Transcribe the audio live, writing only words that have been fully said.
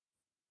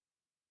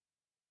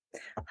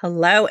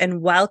Hello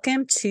and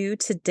welcome to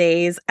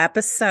today's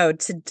episode.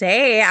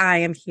 Today I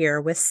am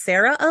here with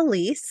Sarah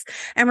Elise,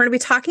 and we're going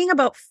to be talking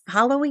about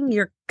following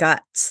your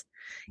gut.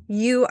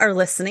 You are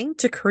listening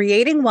to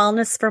Creating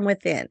Wellness from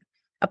Within,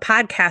 a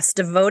podcast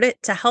devoted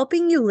to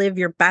helping you live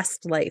your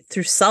best life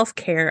through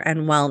self-care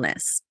and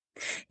wellness.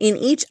 In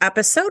each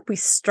episode, we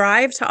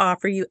strive to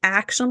offer you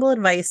actionable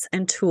advice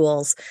and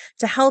tools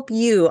to help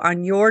you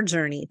on your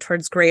journey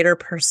towards greater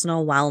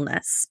personal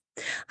wellness.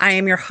 I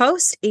am your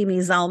host, Amy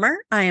Zellmer.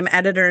 I am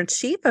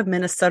editor-in-chief of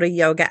Minnesota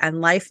Yoga and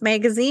Life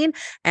magazine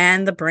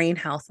and the Brain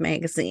Health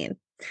magazine.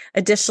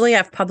 Additionally,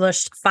 I've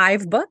published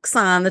 5 books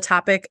on the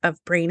topic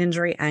of brain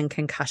injury and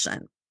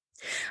concussion.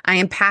 I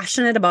am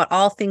passionate about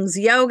all things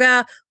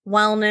yoga,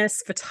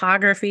 wellness,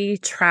 photography,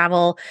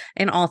 travel,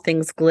 and all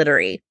things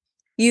glittery.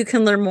 You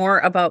can learn more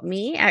about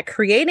me at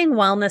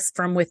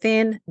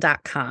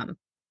creatingwellnessfromwithin.com.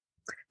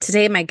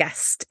 Today, my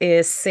guest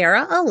is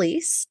Sarah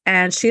Elise,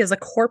 and she is a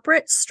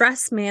corporate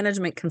stress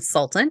management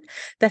consultant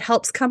that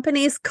helps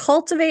companies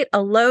cultivate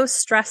a low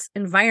stress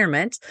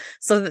environment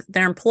so that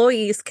their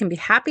employees can be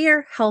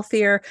happier,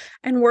 healthier,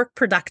 and work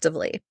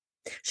productively.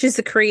 She's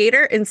the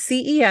creator and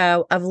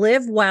CEO of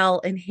Live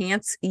Well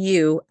Enhance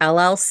You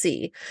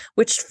LLC,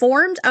 which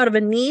formed out of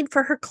a need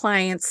for her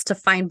clients to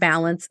find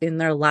balance in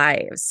their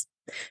lives.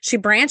 She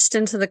branched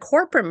into the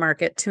corporate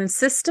market to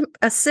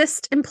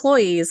assist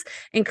employees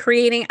in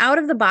creating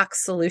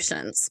out-of-the-box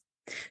solutions.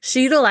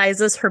 She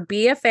utilizes her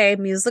BFA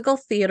musical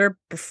theater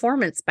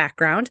performance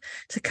background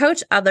to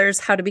coach others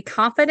how to be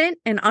confident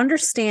and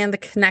understand the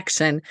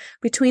connection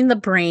between the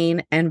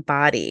brain and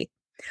body.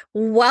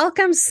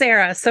 Welcome,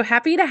 Sarah. So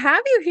happy to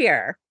have you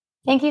here.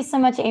 Thank you so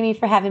much, Amy,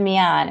 for having me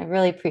on. I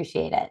really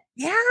appreciate it.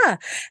 Yeah.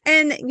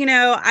 And,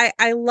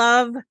 I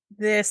love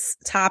this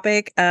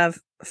topic of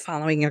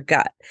following your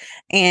gut.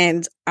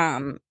 And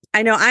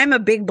I know I'm a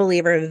big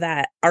believer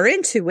that our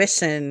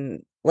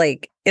intuition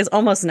is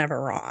almost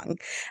never wrong.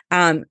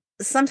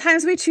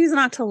 Sometimes we choose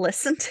not to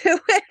listen to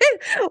it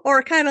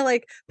or kind of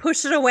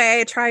push it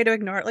away, try to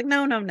ignore it.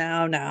 No.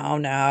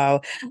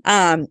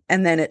 And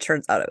then it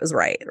turns out it was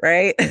right.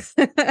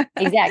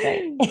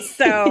 Exactly.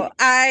 So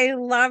I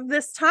love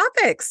this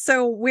topic.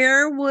 So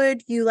where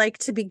would you like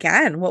to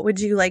begin? What would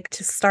you like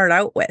to start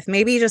out with?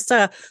 Maybe just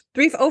a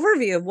brief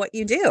overview of what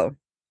you do.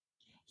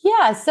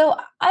 Yeah. So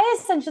I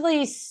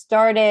essentially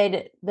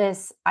started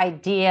this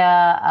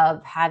idea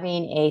of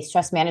having a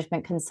stress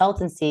management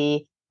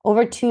consultancy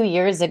over 2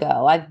 years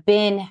ago. I've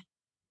been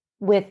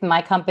with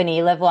my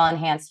company, Live Well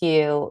Enhance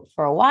You,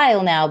 for a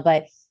while now,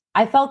 but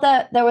I felt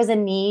that there was a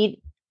need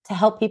to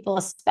help people,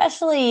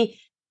 especially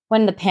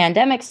when the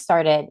pandemic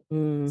started,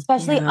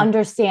 especially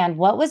understand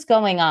what was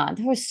going on.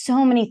 There were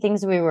so many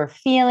things we were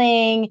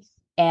feeling,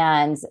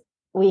 and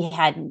we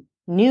had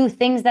new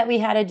things that we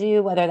had to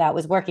do, whether that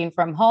was working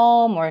from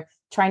home or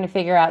trying to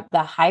figure out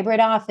the hybrid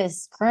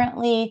office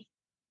currently.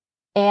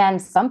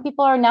 And some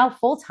people are now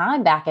full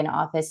time back in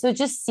office. So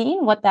just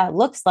seeing what that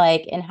looks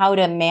like and how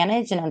to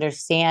manage and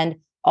understand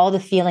all the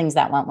feelings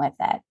that went with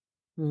it.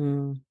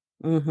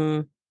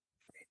 Mm-hmm.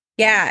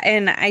 Yeah.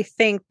 And I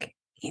think,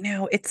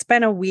 it's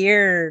been a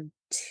weird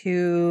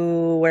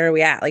where are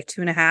we at?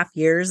 2.5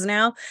 years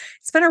now.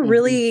 It's been a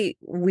really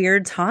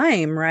weird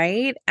time,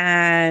 right?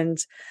 And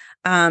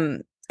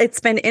it's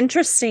been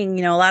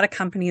interesting. A lot of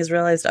companies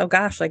realized, oh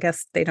gosh, I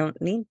guess they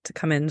don't need to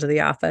come into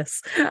the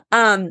office.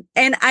 And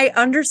I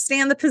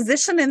understand the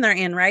position they're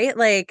in, right?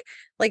 Like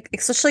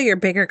especially your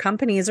bigger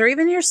companies or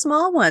even your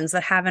small ones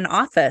that have an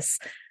office,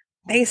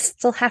 they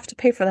still have to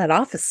pay for that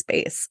office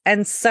space.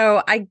 And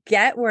so I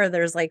get where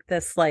there's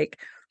this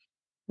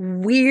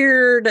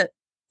weird,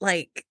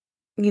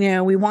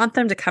 we want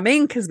them to come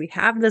in because we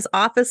have this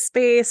office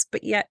space,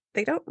 but yet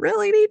they don't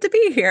really need to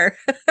be here.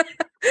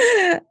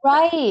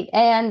 Right.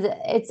 And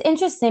it's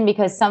interesting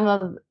because some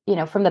of,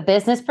 from the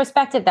business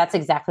perspective, that's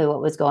exactly what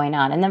was going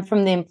on. And then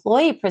from the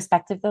employee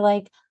perspective, they're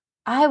like,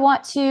 I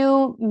want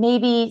to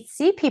maybe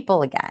see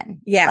people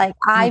again. Yeah.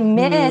 I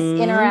miss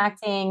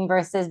interacting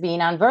versus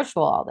being on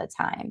virtual all the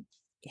time.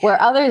 Yeah.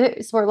 Where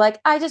others were like,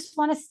 I just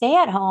want to stay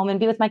at home and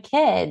be with my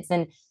kids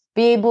and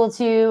be able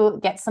to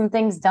get some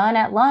things done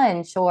at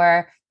lunch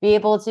or be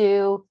able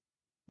to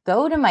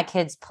go to my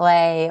kids'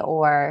 play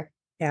or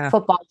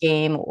football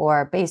game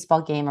or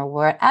baseball game or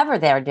whatever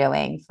they're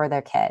doing for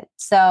their kids.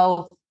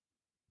 So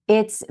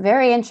it's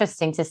very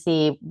interesting to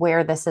see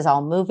where this is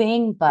all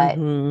moving, but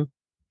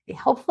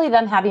hopefully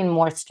them having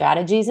more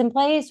strategies in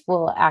place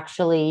will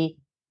actually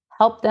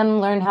help them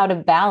learn how to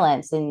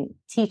balance and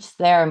teach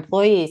their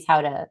employees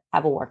how to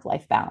have a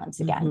work-life balance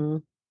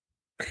again.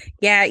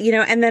 Yeah.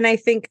 And then I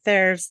think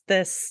there's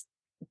this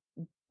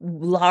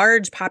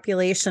large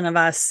population of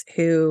us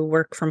who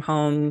work from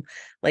home,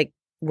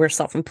 we're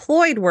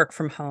self-employed, work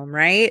from home,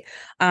 right?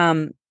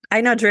 I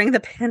know during the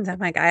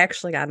pandemic, I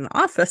actually got an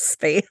office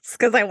space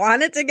because I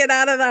wanted to get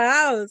out of the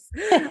house,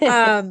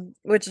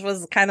 which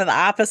was kind of the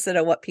opposite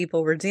of what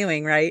people were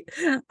doing, right?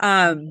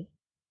 And,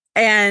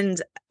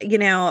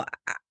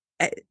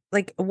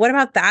 what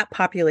about that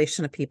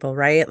population of people,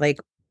 right?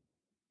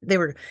 They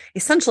were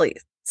essentially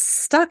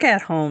stuck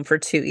at home for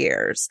 2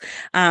 years.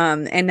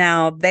 And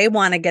now they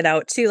want to get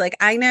out too. Like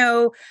I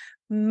know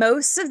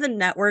most of the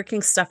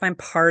networking stuff I'm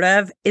part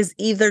of is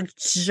either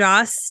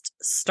just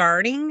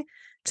starting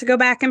to go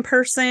back in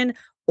person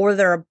or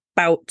they're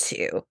about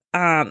to.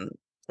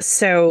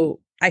 So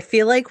I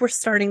feel like we're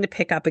starting to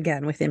pick up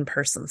again with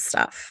in-person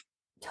stuff.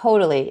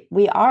 Totally.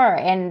 We are.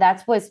 And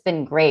that's what's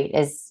been great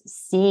is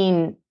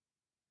seeing,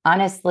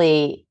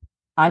 honestly,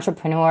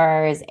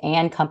 entrepreneurs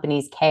and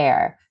companies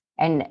care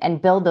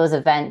and build those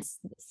events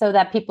so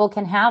that people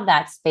can have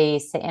that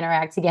space to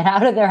interact, to get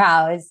out of their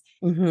house,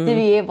 to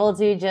be able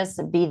to just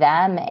be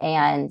them.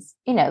 And,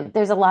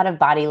 there's a lot of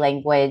body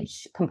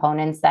language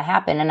components that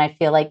happen. And I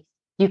feel like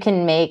you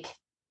can make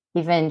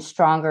even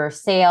stronger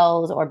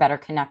sales or better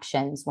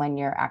connections when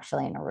you're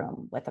actually in a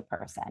room with a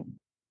person.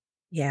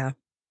 Yeah.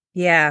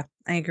 Yeah,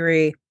 I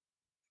agree.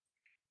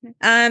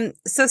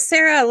 So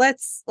Sarah,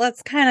 let's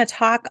kind of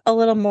talk a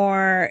little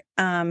more,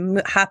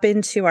 hop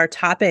into our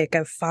topic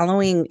of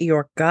following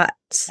your gut.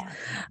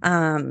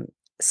 Yeah.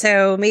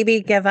 So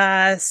maybe give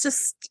us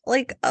just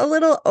like a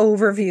little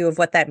overview of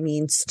what that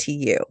means to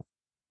you.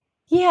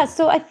 Yeah,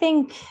 so I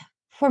think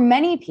for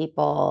many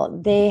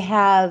people, they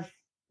have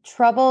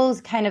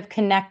troubles kind of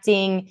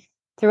connecting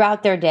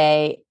throughout their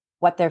day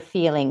what they're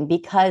feeling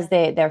because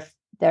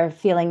they're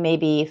feeling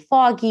maybe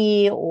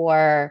foggy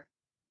or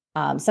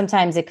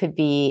sometimes it could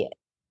be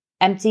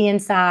empty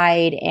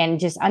inside and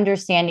just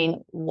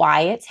understanding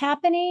why it's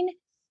happening.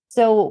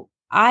 So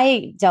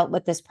I dealt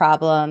with this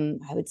problem,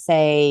 I would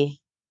say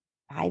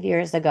 5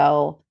 years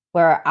ago,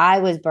 where I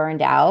was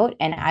burned out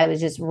and I was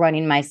just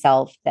running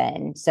myself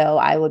thin. So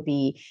I would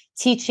be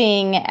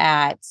teaching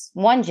at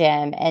one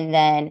gym and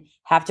then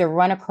have to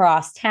run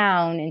across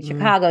town in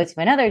Chicago to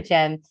another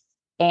gym.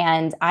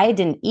 And I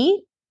didn't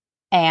eat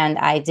and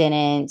I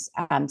didn't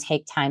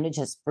take time to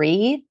just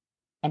breathe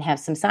and have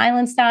some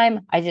silence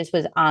time. I just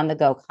was on the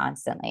go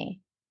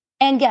constantly.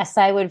 And yes,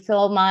 I would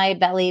fill my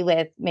belly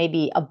with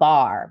maybe a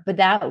bar, but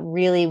that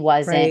really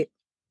wasn't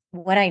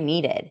what I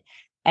needed.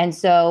 And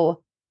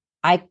so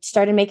I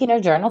started making a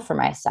journal for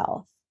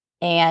myself,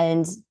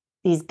 and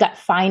these gut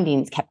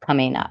findings kept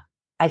coming up.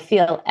 I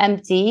feel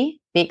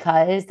empty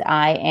because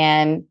I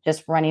am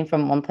just running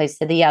from one place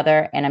to the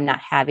other and I'm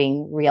not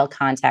having real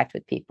contact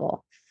with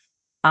people.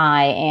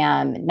 I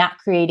am not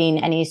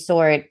creating any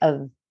sort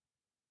of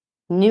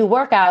new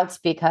workouts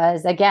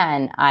because,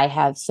 again, I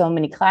have so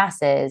many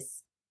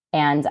classes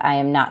and I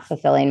am not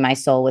fulfilling my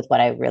soul with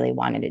what I really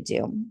wanted to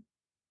do.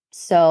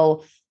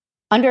 So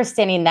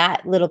understanding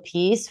that little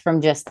piece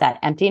from just that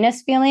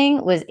emptiness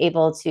feeling was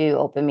able to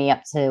open me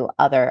up to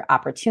other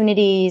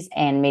opportunities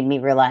and made me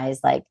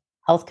realize like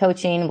health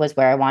coaching was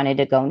where I wanted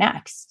to go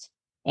next.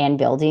 And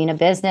building a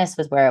business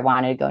was where I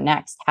wanted to go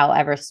next.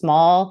 However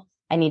small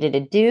I needed to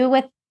do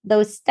with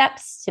those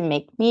steps to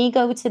make me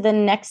go to the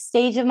next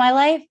stage of my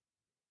life.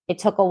 It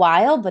took a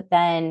while, but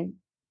then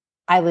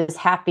I was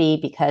happy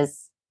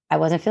because I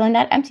wasn't feeling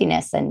that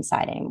emptiness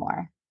inside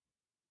anymore.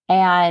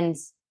 And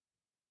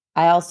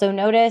I also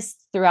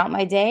noticed throughout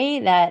my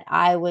day that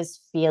I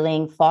was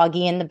feeling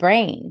foggy in the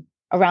brain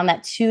around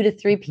that 2 to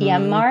 3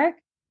 p.m. mark,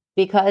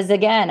 because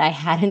again, I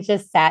hadn't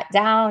just sat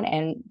down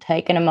and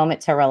taken a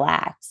moment to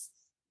relax.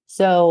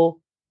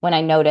 So when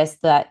I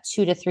noticed that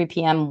 2 to 3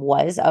 p.m.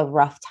 was a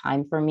rough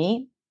time for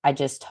me, I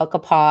just took a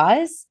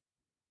pause.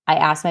 I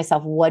asked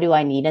myself, what do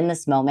I need in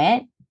this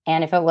moment?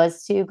 And if it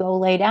was to go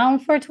lay down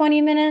for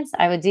 20 minutes,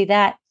 I would do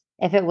that.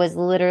 If it was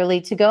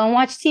literally to go and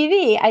watch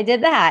TV, I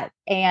did that.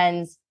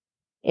 And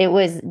it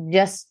was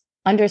just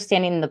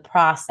understanding the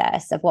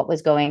process of what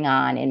was going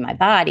on in my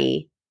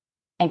body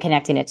and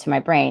connecting it to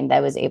my brain that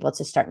I was able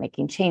to start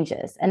making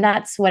changes. And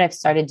that's what I've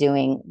started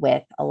doing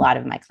with a lot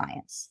of my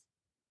clients.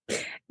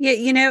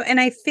 Yeah,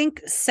 and I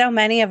think so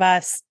many of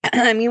us,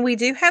 I mean, we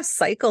do have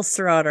cycles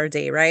throughout our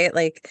day, right?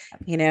 Like,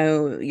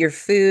 your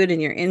food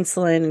and your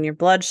insulin and your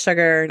blood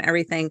sugar and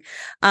everything.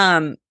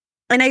 And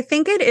I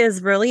think it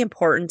is really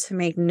important to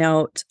make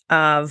note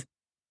of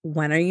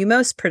when are you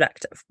most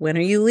productive? When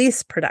are you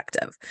least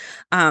productive?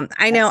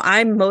 I know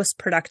I'm most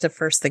productive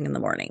first thing in the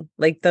morning.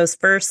 Like those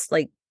first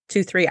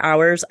 2-3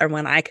 hours are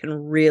when I can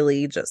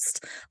really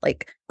just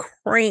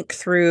crank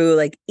through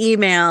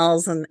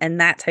emails and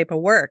that type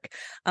of work.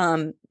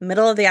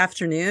 Middle of the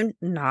afternoon,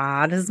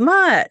 not as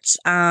much.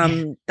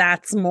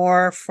 That's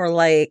more for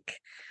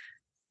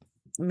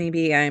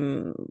maybe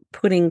I'm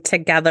putting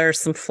together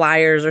some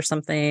flyers or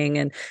something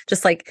and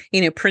just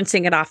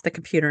printing it off the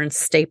computer and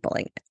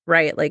stapling it,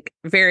 right?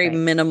 Very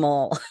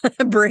minimal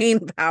brain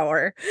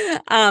power.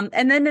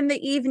 And then in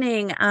the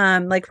evening,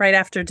 right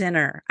after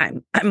dinner,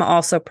 I'm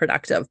also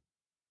productive.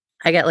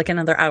 I get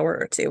another hour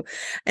or two.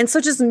 And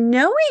so just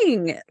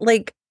knowing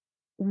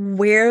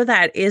where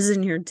that is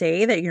in your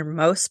day that you're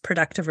most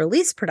productive or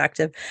least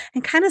productive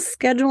and kind of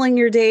scheduling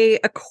your day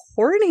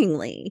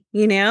accordingly,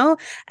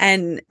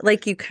 and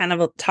you kind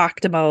of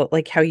talked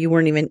about how you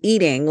weren't even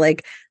eating,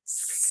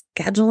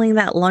 scheduling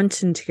that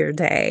lunch into your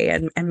day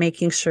and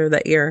making sure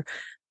that you're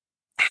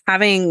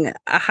having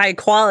a high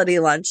quality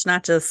lunch,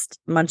 not just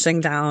munching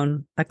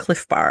down a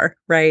Cliff Bar,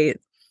 right?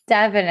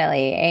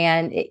 Definitely.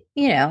 And,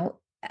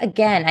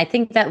 again, I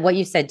think that what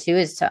you said too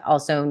is to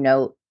also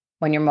note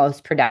when you're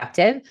most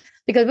productive,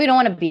 because we don't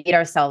want to beat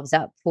ourselves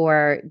up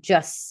for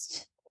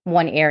just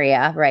one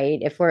area, right?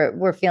 If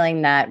we're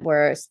feeling that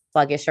we're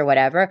sluggish or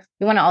whatever,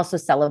 we want to also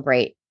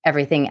celebrate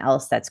everything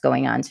else that's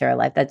going on to our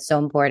life. That's so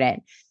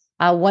important.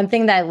 One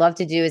thing that I love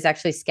to do is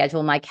actually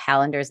schedule my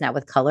calendars now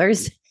with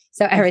colors.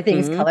 So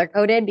everything's color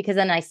coded, because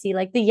then I see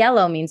like the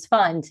yellow means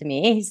fun to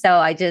me. So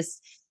I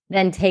just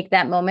then take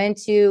that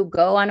moment to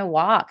go on a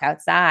walk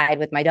outside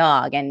with my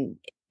dog. And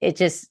it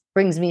just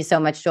brings me so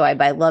much joy.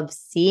 But I love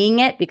seeing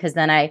it, because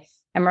then I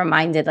am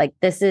reminded like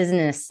this is a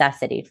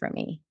necessity for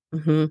me.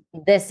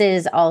 This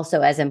is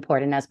also as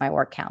important as my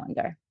work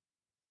calendar.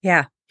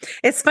 Yeah.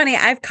 It's funny.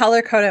 I've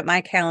color coded my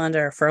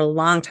calendar for a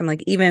long time,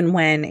 like even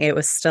when it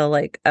was still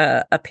like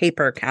a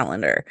paper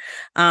calendar.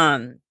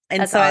 And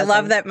That's so awesome. I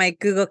love that my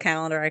Google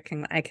Calendar, I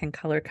can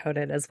color code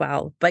it as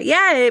well. But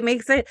yeah, it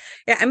makes it,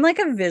 yeah, I'm like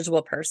a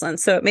visual person.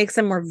 So it makes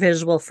it more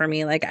visual for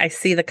me. Like I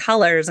see the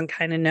colors and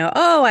kind of know,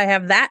 oh, I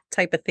have that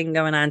type of thing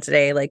going on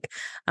today. Like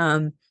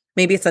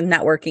maybe it's a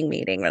networking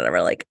meeting,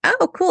 whatever. Like,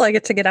 oh, cool. I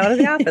get to get out of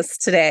the office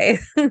today.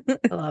 I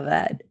love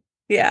that.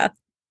 Yeah.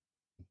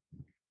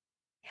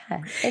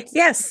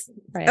 Yes.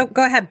 Right. Oh,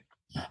 go ahead.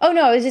 Oh,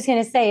 no, I was just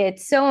going to say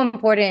it's so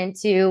important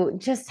to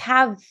just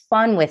have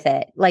fun with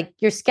it. Like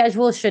your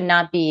schedule should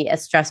not be a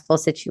stressful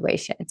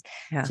situation.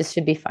 It just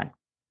should be fun.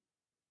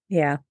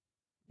 Yeah.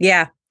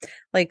 Yeah.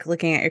 Like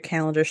looking at your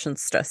calendar shouldn't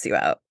stress you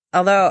out.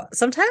 Although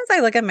sometimes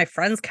I look at my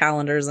friends'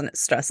 calendars and it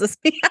stresses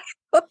me out.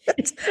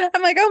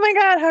 I'm like, oh my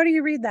God, how do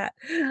you read that?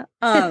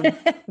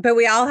 But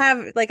we all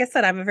have, like I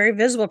said, I'm a very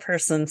visual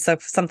person. So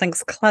if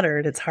something's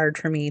cluttered, it's hard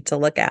for me to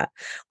look at,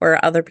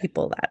 or other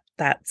people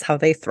that's how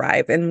they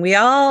thrive. And we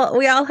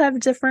all have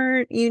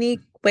different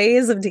unique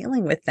ways of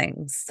dealing with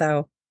things.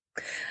 So,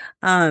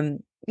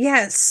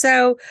 yeah.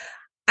 So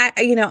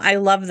I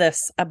love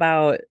this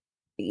about,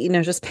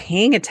 just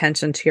paying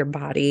attention to your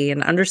body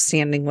and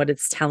understanding what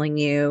it's telling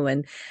you.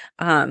 And,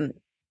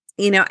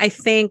 I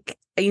think,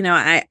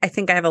 I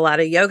think I have a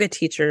lot of yoga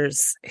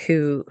teachers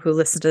who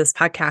listen to this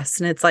podcast,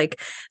 and it's like,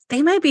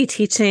 they might be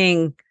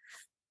teaching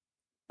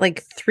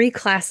like 3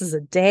 classes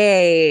a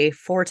day,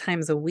 4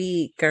 times a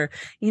week, or,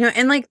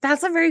 and like,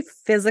 that's a very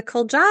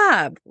physical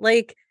job.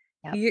 Like,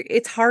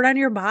 it's hard on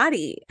your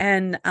body.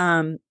 And,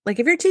 like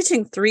if you're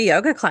teaching 3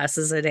 yoga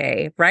classes a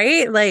day,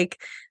 right? Like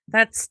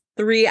that's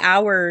 3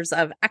 hours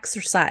of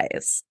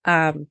exercise.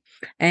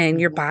 And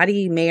your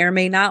body may or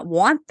may not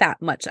want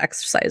that much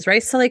exercise,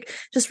 right? So like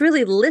just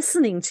really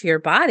listening to your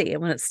body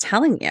and when it's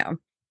telling you.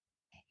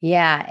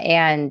 Yeah.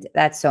 And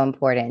that's so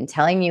important.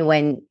 Telling you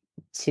when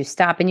to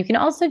stop. And you can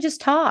also just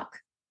talk.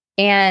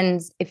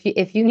 And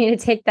if you need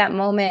to take that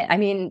moment, I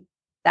mean,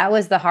 that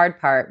was the hard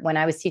part. When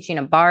I was teaching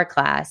a barre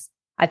class,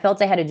 I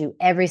felt I had to do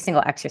every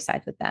single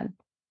exercise with them.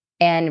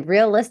 And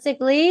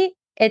realistically,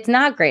 it's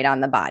not great on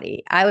the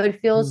body. I would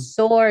feel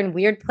sore in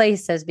weird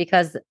places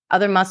because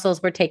other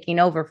muscles were taking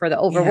over for the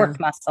overworked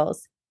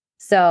muscles.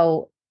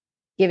 So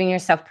giving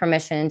yourself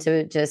permission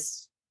to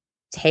just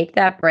take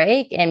that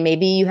break, and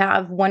maybe you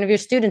have one of your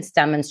students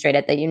demonstrate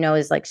it that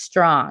is like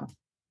strong.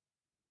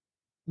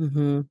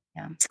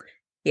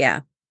 Yeah.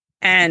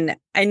 And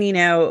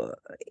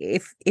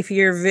if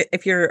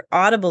your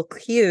audible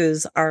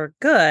cues are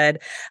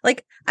good,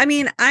 like, I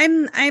mean,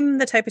 I'm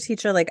the type of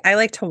teacher, like I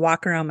like to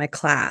walk around my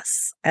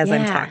class as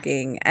I'm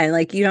talking, and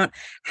like, you don't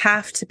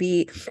have to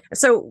be.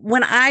 So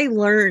when I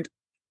learned,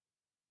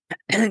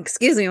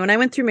 excuse me, when I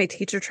went through my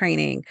teacher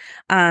training,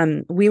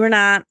 we were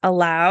not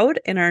allowed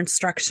in our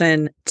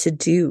instruction to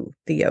do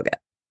the yoga.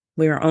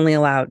 We were only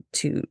allowed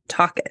to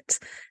talk it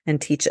and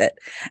teach it.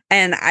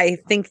 And I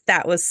think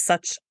that was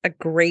such a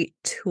great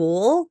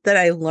tool that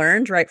I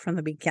learned right from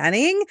the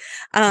beginning.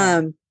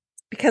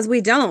 Because we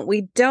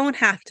don't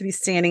have to be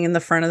standing in the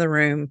front of the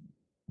room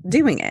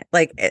doing it.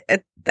 Like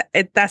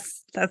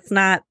that's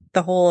not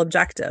the whole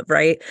objective,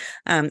 right?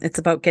 It's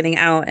about getting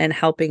out and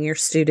helping your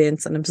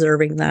students and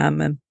observing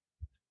them and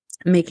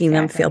making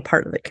them feel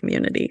part of the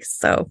community.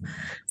 So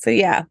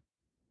yeah,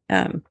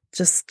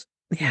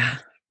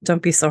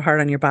 don't be so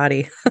hard on your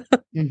body.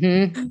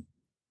 And,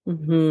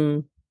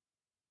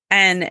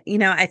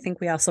 I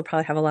think we also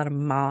probably have a lot of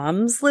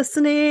moms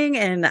listening,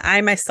 and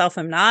I myself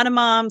am not a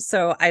mom,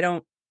 so I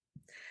don't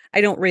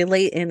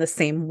relate in the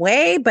same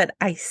way, but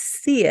I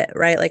see it,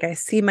 right? Like I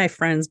see my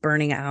friends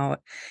burning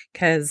out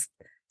because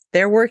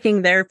they're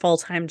working their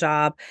full-time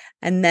job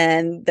and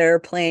then they're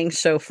playing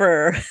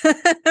chauffeur,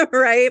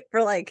 right?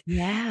 For like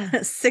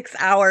 6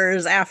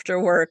 hours after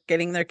work,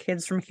 getting their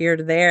kids from here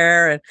to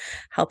there and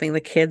helping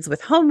the kids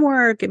with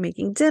homework and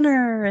making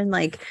dinner and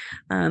like,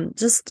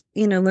 just,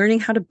 learning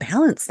how to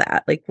balance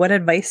that. Like, what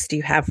advice do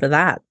you have for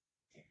that?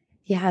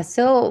 Yeah.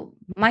 So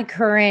my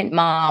current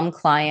mom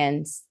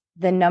clients,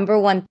 the number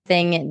one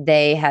thing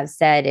they have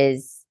said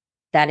is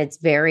that it's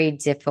very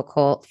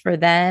difficult for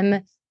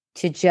them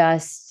to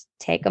just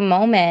take a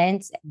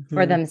moment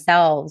for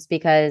themselves,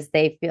 because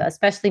they feel,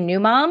 especially new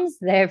moms,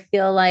 they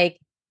feel like,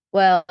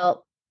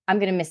 well, I'm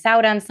going to miss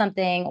out on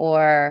something,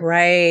 or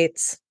right,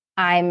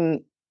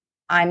 I'm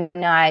I'm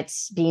not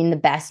being the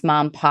best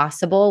mom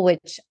possible,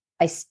 which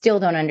I still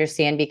don't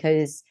understand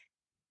because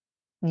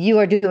you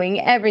are doing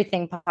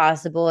everything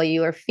possible.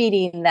 You are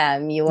feeding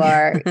them. You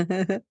are,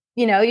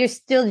 you're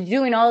still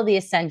doing all the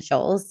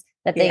essentials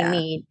that they Yeah.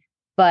 need,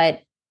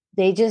 but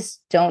they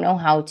just don't know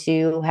how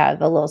to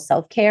have a little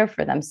self-care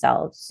for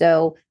themselves.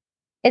 So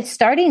it's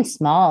starting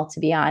small, to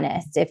be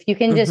honest. If you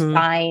can just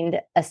find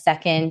a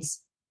second,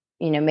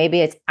 maybe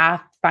it's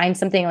find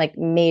something like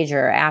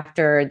major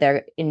after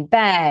they're in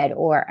bed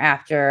or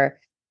after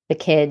the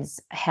kids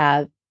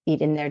have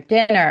eaten their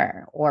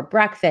dinner or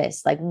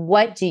breakfast. Like,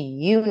 what do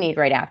you need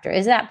right after?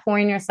 Is that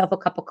pouring yourself a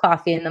cup of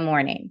coffee in the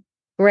morning?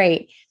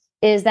 Great.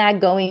 Is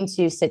that going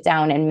to sit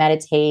down and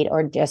meditate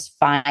or just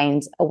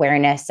find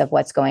awareness of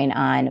what's going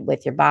on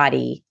with your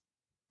body?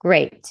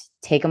 Great.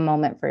 Take a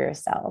moment for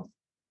yourself.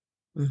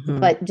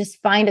 But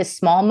just find a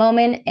small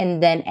moment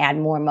and then add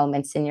more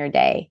moments in your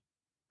day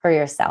for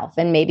yourself.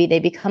 And maybe they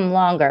become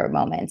longer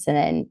moments, and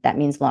then that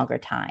means longer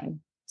time.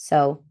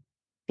 So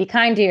be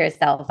kind to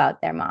yourself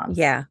out there, moms.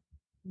 Yeah.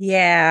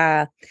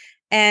 Yeah.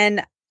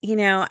 And,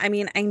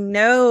 I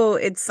know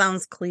it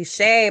sounds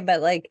cliche,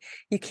 but like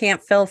you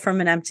can't fill from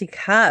an empty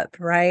cup,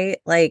 right?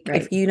 Like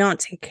if you don't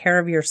take care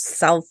of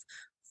yourself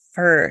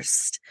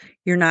first,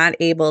 you're not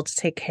able to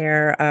take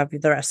care of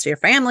the rest of your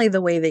family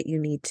the way that you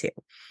need to.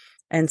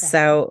 And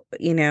so,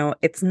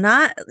 it's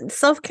not,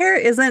 self-care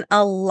isn't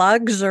a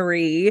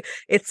luxury,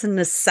 it's a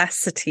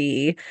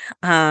necessity.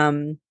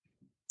 And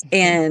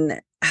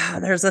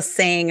there's a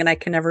saying, and I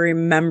can never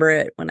remember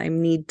it when I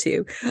need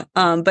to.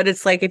 But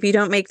it's like, if you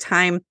don't make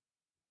time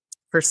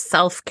for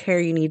self-care,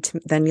 you need to,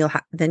 then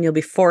you'll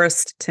be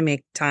forced to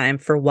make time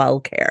for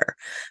well-care,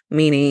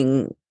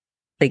 meaning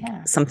like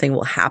something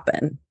will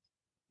happen.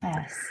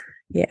 Yes.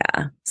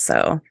 Yeah.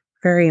 So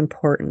very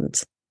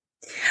important.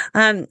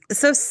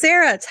 So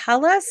Sarah,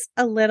 tell us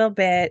a little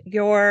bit.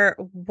 Your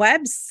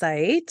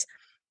website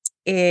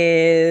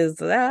is,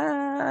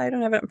 I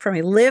don't have it in front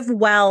of me,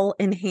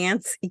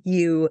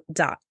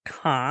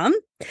 livewellenhanceyou.com.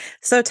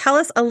 So tell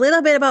us a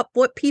little bit about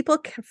what people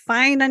can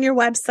find on your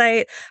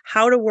website,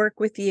 how to work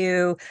with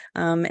you,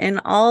 and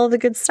all the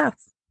good stuff.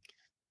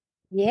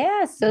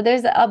 Yeah, so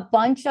there's a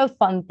bunch of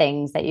fun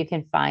things that you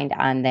can find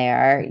on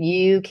there.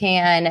 You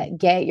can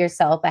get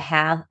yourself a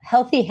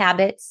healthy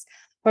habits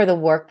for the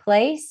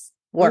workplace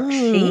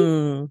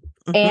worksheet.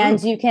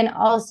 And you can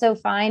also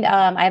find,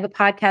 I have a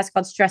podcast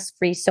called Stress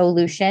Free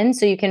Solution.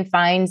 So you can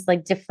find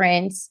like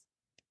different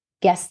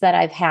guests that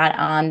I've had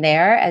on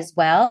there as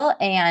well.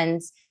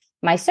 And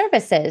my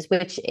services,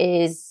 which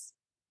is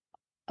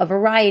a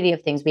variety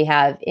of things. We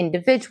have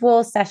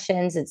individual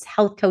sessions, it's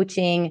health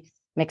coaching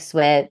mixed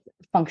with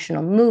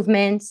functional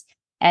movements,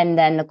 and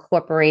then the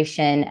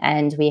corporation.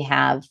 And we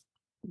have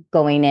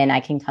going in,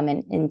 I can come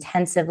in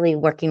intensively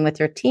working with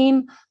your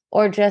team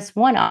or just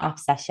one-off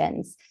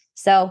sessions.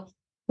 So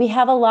we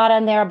have a lot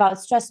on there about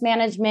stress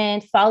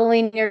management,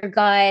 following your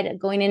gut,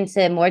 going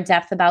into more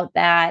depth about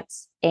that.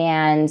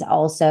 And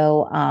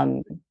also,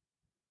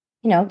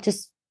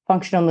 just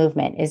functional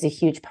movement is a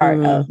huge part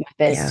of my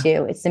biz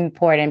too. It's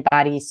important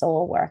body,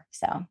 soul work.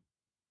 So,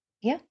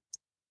 yeah.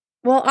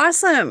 Well,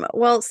 awesome.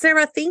 Well,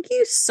 Sarah, thank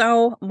you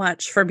so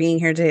much for being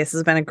here today. This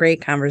has been a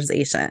great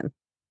conversation.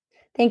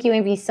 Thank you,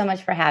 Amy, so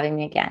much for having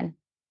me again.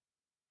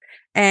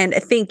 And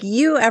thank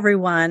you,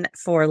 everyone,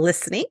 for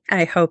listening.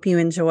 I hope you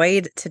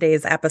enjoyed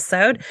today's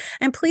episode.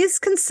 And please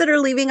consider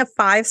leaving a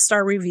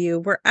 5-star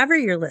review wherever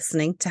you're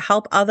listening to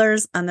help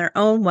others on their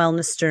own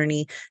wellness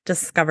journey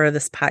discover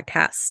this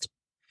podcast.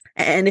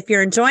 And if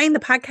you're enjoying the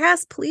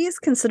podcast, please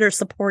consider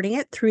supporting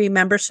it through a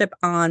membership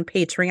on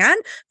Patreon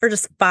for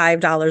just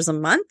 $5 a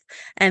month.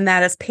 And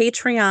that is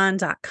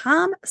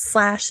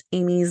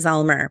patreon.com/Amy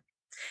Zellmer.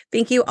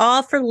 Thank you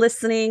all for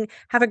listening.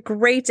 Have a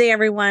great day,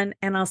 everyone,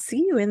 and I'll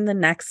see you in the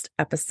next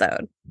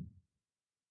episode.